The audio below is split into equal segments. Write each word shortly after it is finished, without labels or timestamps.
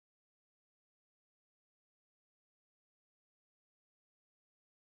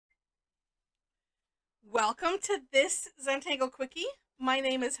Welcome to this Zentangle Quickie. My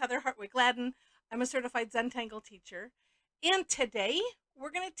name is Heather Hartwick Gladden. I'm a certified Zentangle teacher. And today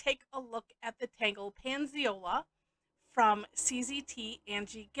we're going to take a look at the Tangle Panziola from CZT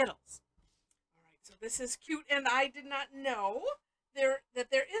Angie Gittles. All right, so this is cute, and I did not know that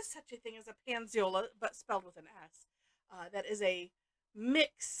there is such a thing as a Panziola, but spelled with an S. That is a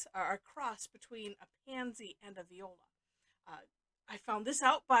mix or a cross between a pansy and a viola. I found this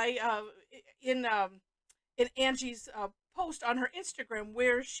out by in Angie's post on her Instagram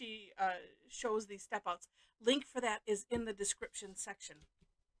where she shows these step outs. Link for that is in the description section.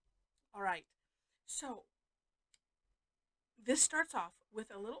 All right, so this starts off with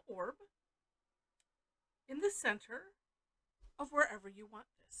a little orb in the center of wherever you want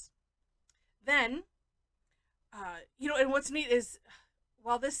this. Then, and what's neat is,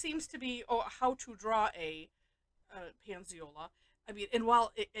 while this seems to be how to draw a Panziola, I mean, and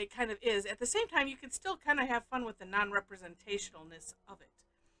while it kind of is, at the same time, you can still kind of have fun with the non-representationalness of it,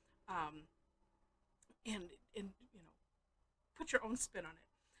 and put your own spin on it.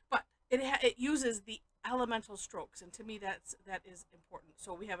 But it uses the elemental strokes, and to me, that is important.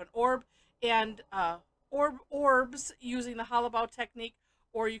 So we have an orb and orbs using the hollow bow technique,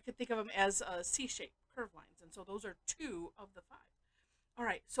 or you could think of them as C-shaped curve lines, and so those are 2 of the 5. All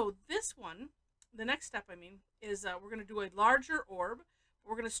right, so this one. The next step, is we're going to do a larger orb.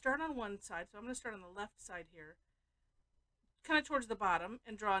 We're going to start on one side. So I'm going to start on the left side here, kind of towards the bottom,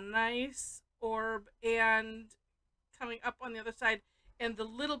 and draw a nice orb, and coming up on the other side. And the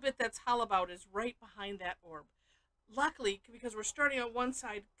little bit that's hollow out is right behind that orb. Luckily, because we're starting on one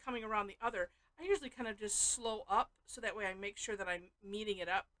side, coming around the other, I usually kind of just slow up, so that way I make sure that I'm meeting it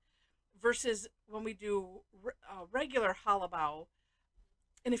up, versus when we do regular hollow bow.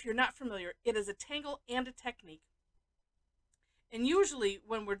 And if you're not familiar, it is a tangle and a technique. And usually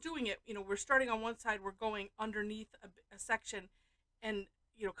when we're doing it, we're starting on one side, we're going underneath a section and,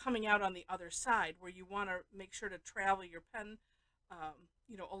 coming out on the other side, where you want to make sure to travel your pen,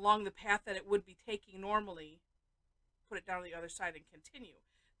 along the path that it would be taking normally, put it down on the other side and continue.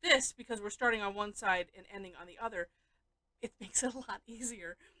 This, because we're starting on one side and ending on the other, it makes it a lot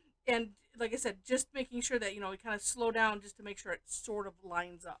easier. And like I said, just making sure that, we kind of slow down just to make sure it sort of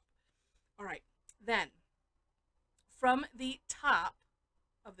lines up. All right, then from the top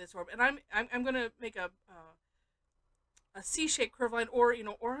of this orb, and I'm going to make a C-shaped curve line, or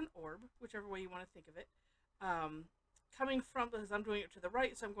or an orb, whichever way you want to think of it. Coming from, because I'm doing it to the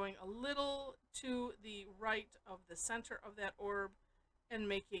right, so I'm going a little to the right of the center of that orb and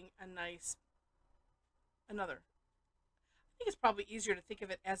making a nice another. I think it's probably easier to think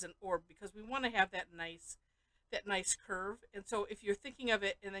of it as an orb, because we want to have that nice curve. And so if you're thinking of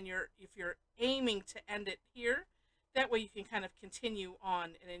it, and then if you're aiming to end it here, that way you can kind of continue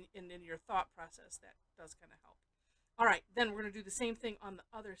on, and in your thought process, that does kind of help. All right, then we're going to do the same thing on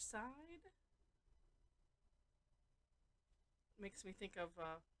the other side. Makes me think of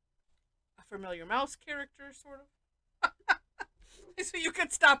a familiar mouse character, sort of. So you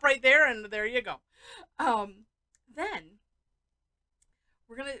could stop right there, and there you go. Then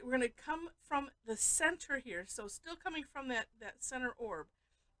we're gonna come from the center here, so still coming from that center orb,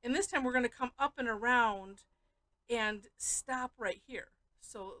 and this time we're gonna come up and around and stop right here.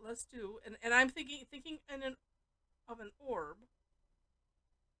 So let's do, and I'm thinking of an orb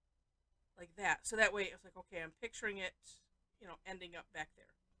like that, so that way it's like, okay, I'm picturing it, ending up back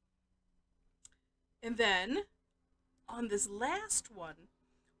there. And then on this last one,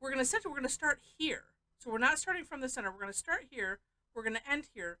 we're gonna start here. So we're not starting from the center. We're gonna start here. We're going to end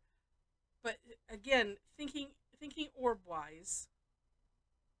here, but again, thinking orb-wise,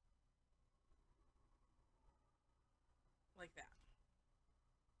 like that.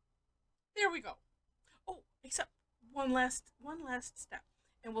 There we go. Oh, except one last step,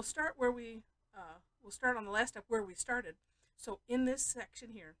 and we'll start where we'll start on the last step where we started. So in this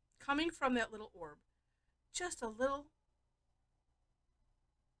section here, coming from that little orb, just a little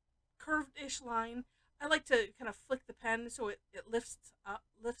curved-ish line. I like to kind of flick the pen so it lifts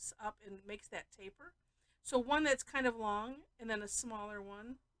up and makes that taper. So one that's kind of long, and then a smaller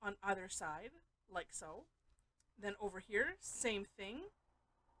one on either side, like so. Then over here, same thing.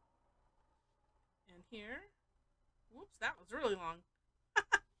 And here, whoops, that was really long.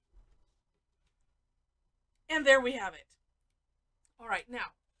 And there we have it. All right,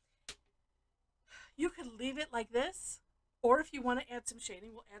 now, you could leave it like this, or if you want to add some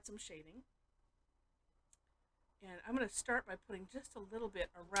shading, we'll add some shading. And I'm going to start by putting just a little bit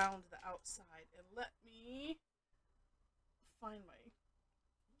around the outside. And let me find my...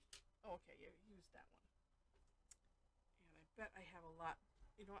 Oh, okay, yeah, use that one. And I bet I have a lot.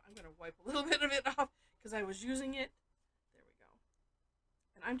 You know what? I'm going to wipe a little bit of it off, because I was using it. There we go.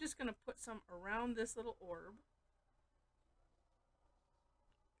 And I'm just going to put some around this little orb.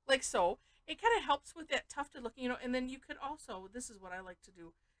 Like so. It kind of helps with that tufted look, you know, and then you could also, this is what I like to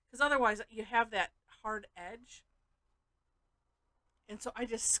do, because otherwise you have that hard edge. And so I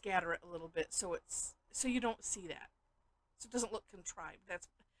just scatter it a little bit so so you don't see that. So it doesn't look contrived. That's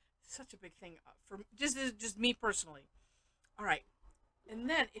such a big thing for just me personally. All right. And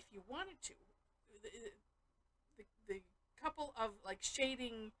then if you wanted to, the couple of like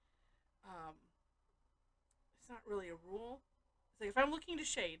shading, it's not really a rule. It's like if I'm looking to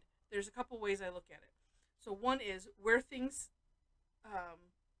shade, there's a couple ways I look at it. So one is where things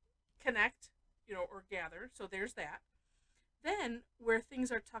connect, you know, or gather. So there's that. Then where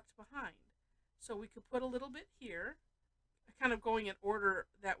things are tucked behind. So we could put a little bit here, kind of going in order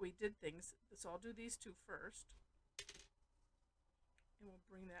that we did things. So I'll do these two first. And we'll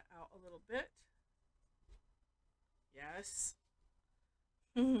bring that out a little bit. Yes.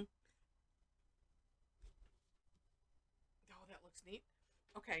 Oh, that looks neat.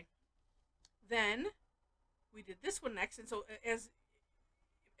 Okay. Then we did this one next. And so as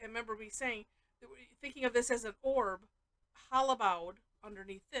I remember me saying, thinking of this as an orb, hollowed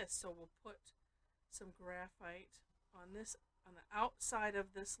underneath this. So we'll put some graphite on this, on the outside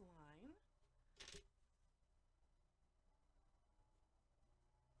of this line.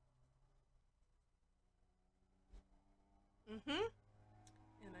 And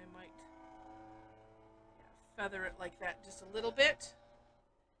I might feather it like that just a little bit.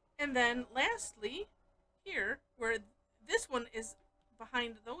 And then lastly, here, where this one is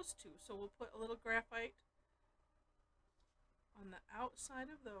behind those two. So we'll put a little graphite on the outside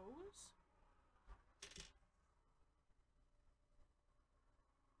of those.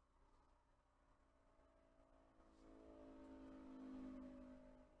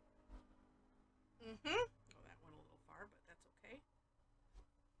 Oh, that went a little far, but that's okay.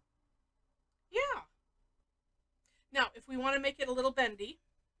 Yeah. Now, if we want to make it a little bendy,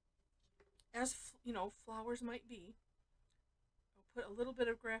 as you know, flowers might be, I'll put a little bit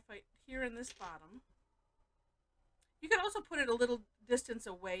of graphite here in this bottom. You can also put it a little distance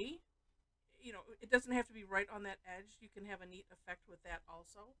away. You know, it doesn't have to be right on that edge. You can have a neat effect with that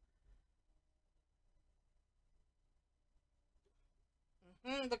also.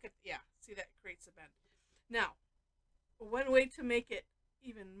 Look at, yeah, see, that creates a bend. Now, one way to make it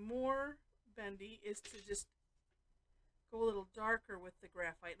even more bendy is to just go a little darker with the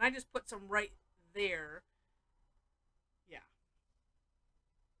graphite. And I just put some right there. Yeah.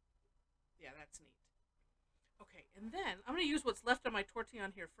 Yeah, that's neat. Okay, and then I'm going to use what's left on my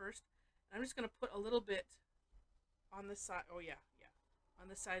tortillon here first. I'm just going to put a little bit on the side. Oh, yeah, yeah. On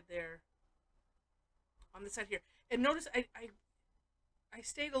the side there. On the side here. And notice I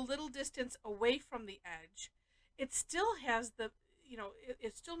stayed a little distance away from the edge. It still has the, you know,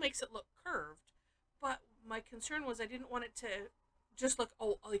 it still makes it look curved. But my concern was I didn't want it to just look,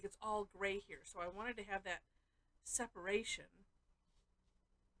 oh, like it's all gray here. So I wanted to have that separation.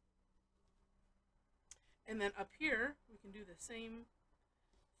 And then up here, we can do the same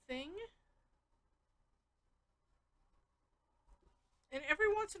thing. And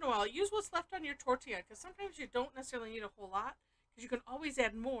every once in a while, use what's left on your tortilla, because sometimes you don't necessarily need a whole lot, because you can always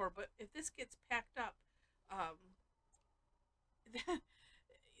add more. But if this gets packed up,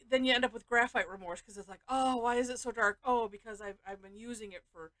 then you end up with graphite remorse, because it's like, oh, why is it so dark? Oh, because I've been using it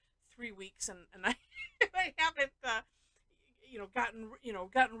for 3 weeks and I I haven't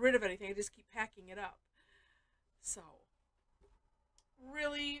gotten rid of anything. I just keep packing it up. So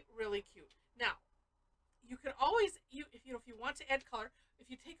really, really cute. Now, you can always, if you want to add color, if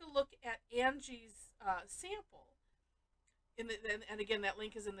you take a look at Angie's sample, and again, that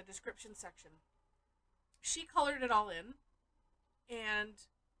link is in the description section. She colored it all in, and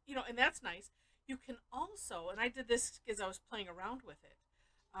and that's nice. You can also, and I did this because I was playing around with it.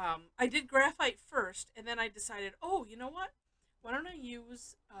 I did graphite first, and then I decided, oh, you know what? Why don't I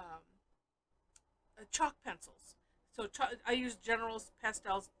use chalk pencils? So I use General's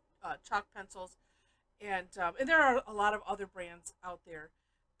Pastels chalk pencils, and there are a lot of other brands out there.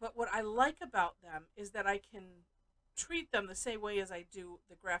 But what I like about them is that I can treat them the same way as I do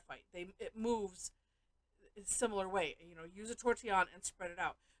the graphite. It moves in a similar way. Use a tortillon and spread it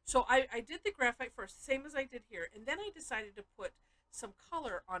out. So I did the graphite first, same as I did here, and then I decided to put some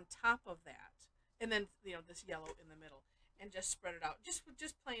color on top of that, and then this yellow in the middle, and just spread it out, just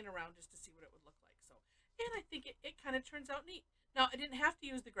playing around just to see what it would look like. So, and I think it kind of turns out neat. Now, I didn't have to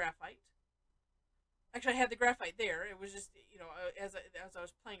use the graphite. Actually, I had the graphite there. It was just, as I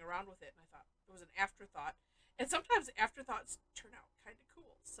was playing around with it, and I thought it was an afterthought. And sometimes afterthoughts turn out kind of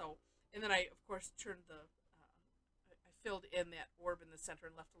cool. So And then I, of course, turned I filled in that orb in the center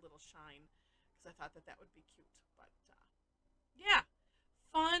and left a little shine because I thought that would be cute. But yeah,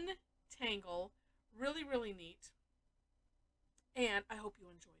 fun tangle, really, really neat. And I hope you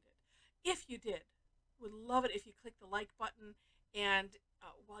enjoyed it. If you did, would love it if you click the like button. And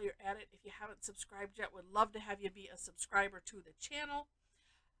while you're at it, if you haven't subscribed yet, would love to have you be a subscriber to the channel.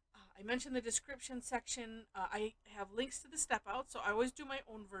 I mentioned the description section. I have links to the step out, so I always do my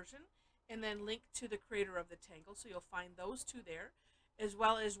own version, and then link to the creator of the tangle, so you'll find those two there, as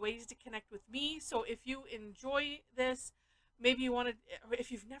well as ways to connect with me. So if you enjoy this, maybe you want to,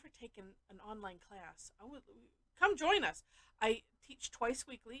 if you've never taken an online class, come join us. I teach twice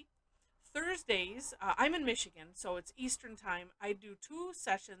weekly. Thursdays, I'm in Michigan, so it's Eastern time. I do 2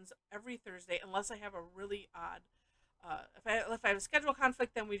 sessions every Thursday, unless I have a really odd, if I have a schedule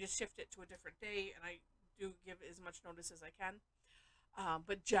conflict, then we just shift it to a different day, and I do give as much notice as I can.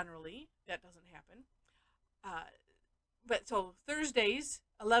 But generally, that doesn't happen. But so Thursdays,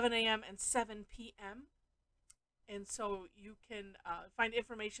 11 a.m. and 7 p.m. And so you can find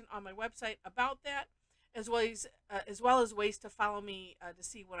information on my website about that, as well as ways to follow me to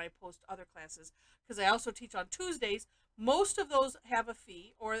see when I post other classes. Because I also teach on Tuesdays. Most of those have a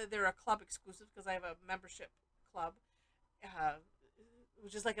fee, or they're a club exclusive, because I have a membership club,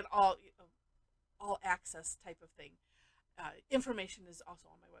 which is like an all access type of thing. Information is also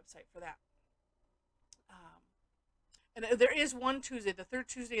on my website for that. And there is one Tuesday, the 3rd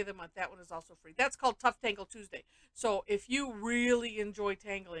Tuesday of the month. That one is also free. That's called Tough Tangle Tuesday. So if you really enjoy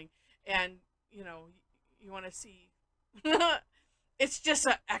tangling and you want to see, it's just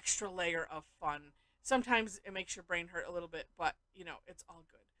an extra layer of fun. Sometimes it makes your brain hurt a little bit, but it's all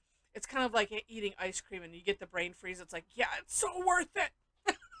good. It's kind of like eating ice cream and you get the brain freeze. It's like, yeah, it's so worth it.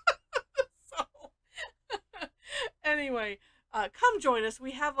 So anyway, come join us.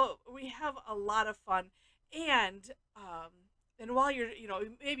 We have a lot of fun, and while you're,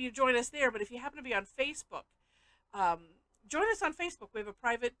 maybe you join us there. But if you happen to be on Facebook, join us on Facebook. We have a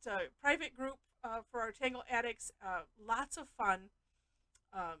private group for our Tangle Addicts. Lots of fun.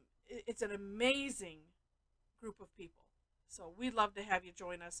 It's an amazing group of people. So we'd love to have you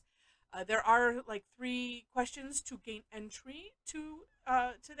join us. There are like 3 questions to gain entry to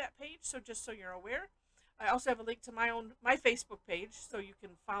that page. So just so you're aware. I also have a link to my Facebook page, so you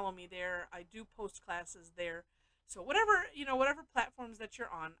can follow me there. I do post classes there. So whatever platforms that you're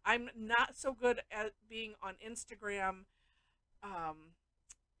on. I'm not so good at being on Instagram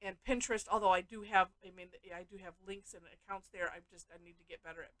and Pinterest, although I do have links and accounts there. I need to get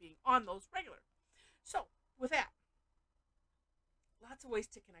better at being on those regular. So with that, lots of ways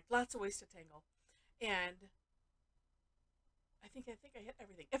to connect, lots of ways to tangle, and I think I hit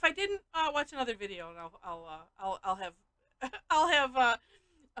everything. If I didn't, watch another video, and I'll have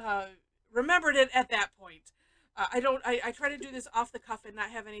remembered it at that point. I try to do this off the cuff and not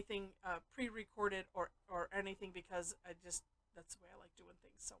have anything pre-recorded or anything, because that's the way I like doing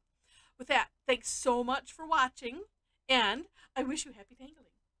things. So with that, thanks so much for watching, and I wish you happy tangling.